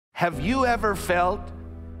Have you ever felt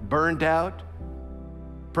burned out?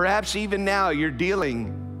 Perhaps even now you're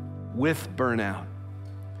dealing with burnout.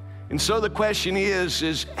 And so the question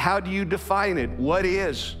is how do you define it? What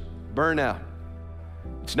is burnout?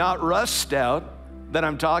 It's not rust out that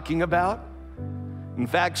I'm talking about. In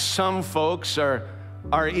fact, some folks are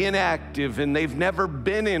inactive and they've never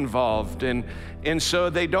been involved, and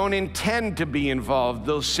so they don't intend to be involved.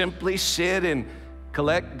 They'll simply sit and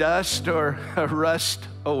collect dust or rust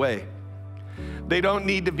away. They don't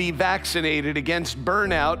need to be vaccinated against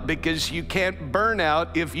burnout because you can't burn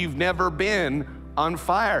out if you've never been on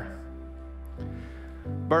fire.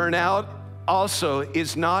 Burnout also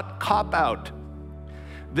is not cop-out.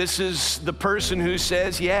 This is the person who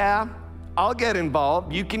says, yeah, I'll get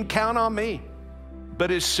involved. You can count on me.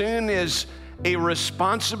 But as soon as a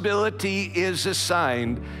responsibility is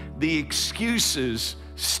assigned, the excuses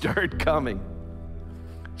start coming.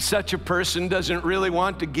 Such a person doesn't really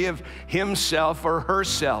want to give himself or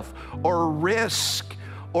herself or risk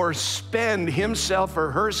or spend himself or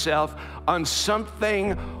herself on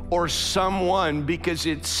something or someone because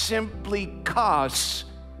it simply costs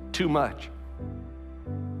too much.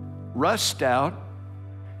 Rust out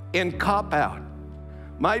and cop out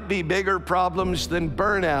might be bigger problems than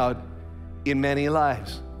burnout in many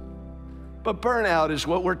lives. But burnout is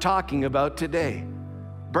what we're talking about today.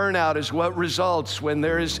 Burnout is what results when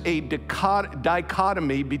there is a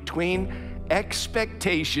dichotomy between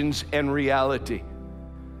expectations and reality.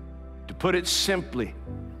 To put it simply,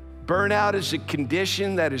 burnout is a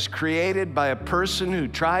condition that is created by a person who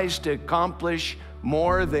tries to accomplish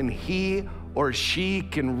more than he or she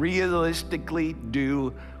can realistically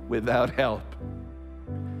do without help.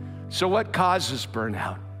 So what causes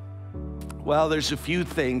burnout? Well, there's a few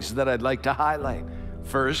things that I'd like to highlight.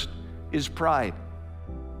 First is pride.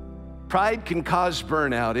 Pride can cause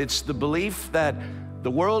burnout. It's the belief that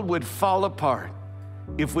the world would fall apart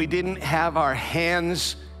if we didn't have our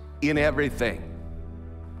hands in everything.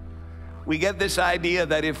 We get this idea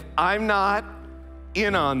that if I'm not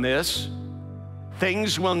in on this,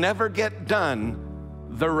 things will never get done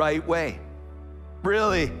the right way.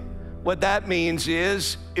 Really, what that means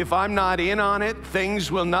is if I'm not in on it,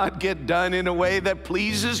 things will not get done in a way that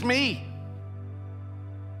pleases me.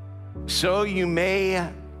 So you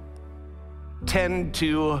may tend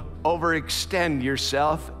to overextend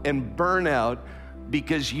yourself and burn out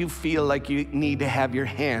because you feel like you need to have your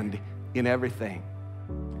hand in everything.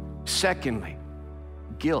 Secondly,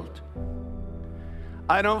 guilt.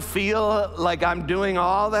 I don't feel like I'm doing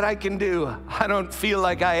all that I can do. I don't feel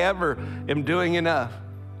like I ever am doing enough.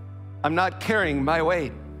 I'm not carrying my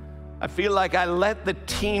weight. I feel like I let the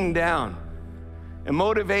team down. And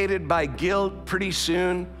motivated by guilt, pretty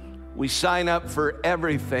soon we sign up for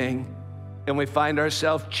everything and we find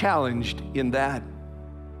ourselves challenged in that.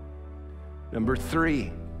 Number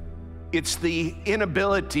three, it's the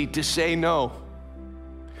inability to say no.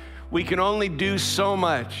 We can only do so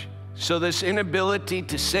much. So this inability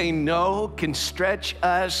to say no can stretch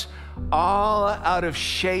us all out of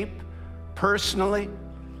shape personally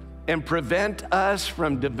and prevent us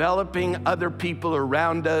from developing other people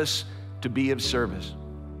around us to be of service.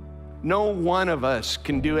 No one of us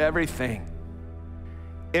can do everything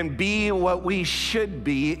and be what we should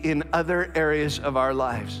be in other areas of our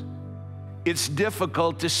lives. It's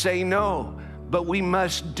difficult to say no, but we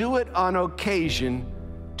must do it on occasion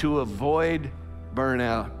to avoid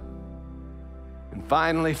burnout. And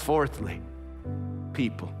finally, fourthly,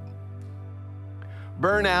 people.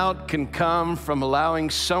 Burnout can come from allowing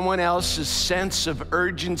someone else's sense of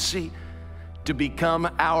urgency to become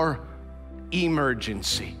our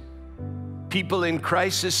emergency. People in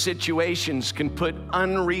crisis situations can put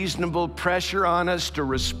unreasonable pressure on us to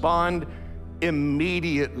respond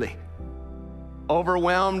immediately.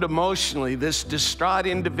 Overwhelmed emotionally, this distraught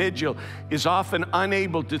individual is often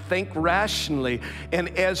unable to think rationally and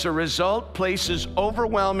as a result places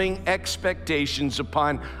overwhelming expectations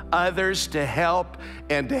upon others to help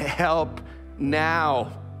and to help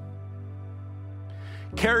now.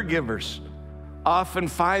 Caregivers often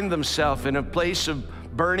find themselves in a place of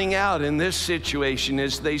burning out in this situation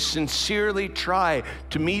as they sincerely try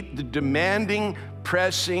to meet the demanding,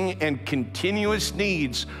 pressing, and continuous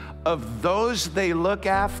needs of those they look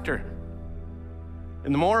after.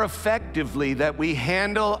 And the more effectively that we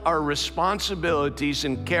handle our responsibilities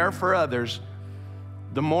and care for others,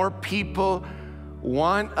 the more people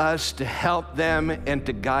want us to help them and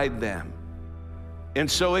to guide them.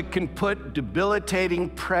 And so it can put debilitating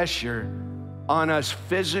pressure on us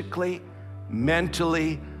physically,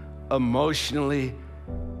 mentally, emotionally,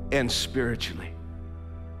 and spiritually.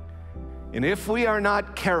 And if we are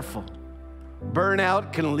not careful,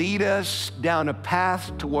 Burnout can lead us down a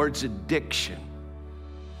path towards addiction.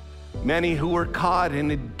 Many who were caught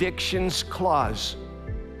in addiction's claws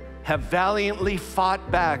have valiantly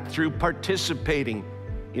fought back through participating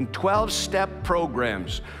in 12-step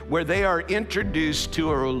programs where they are introduced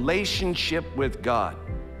to a relationship with God.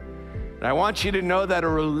 And I want you to know that a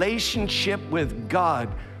relationship with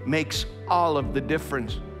God makes all of the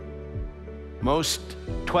difference. Most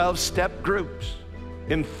 12-step groups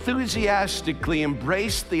enthusiastically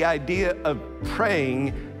embrace the idea of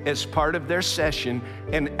praying as part of their session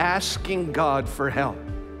and asking God for help.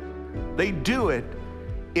 They do it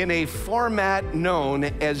in a format known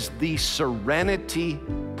as the serenity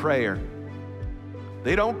prayer.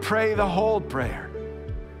 They don't pray the whole prayer,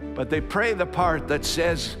 but they pray the part that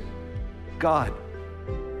says, God,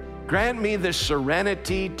 grant me the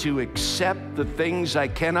serenity to accept the things I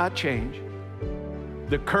cannot change,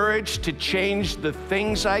 the courage to change the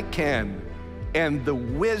things I can, and the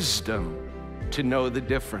wisdom to know the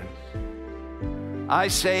difference. I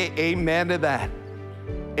say amen to that,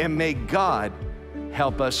 and may God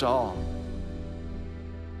help us all.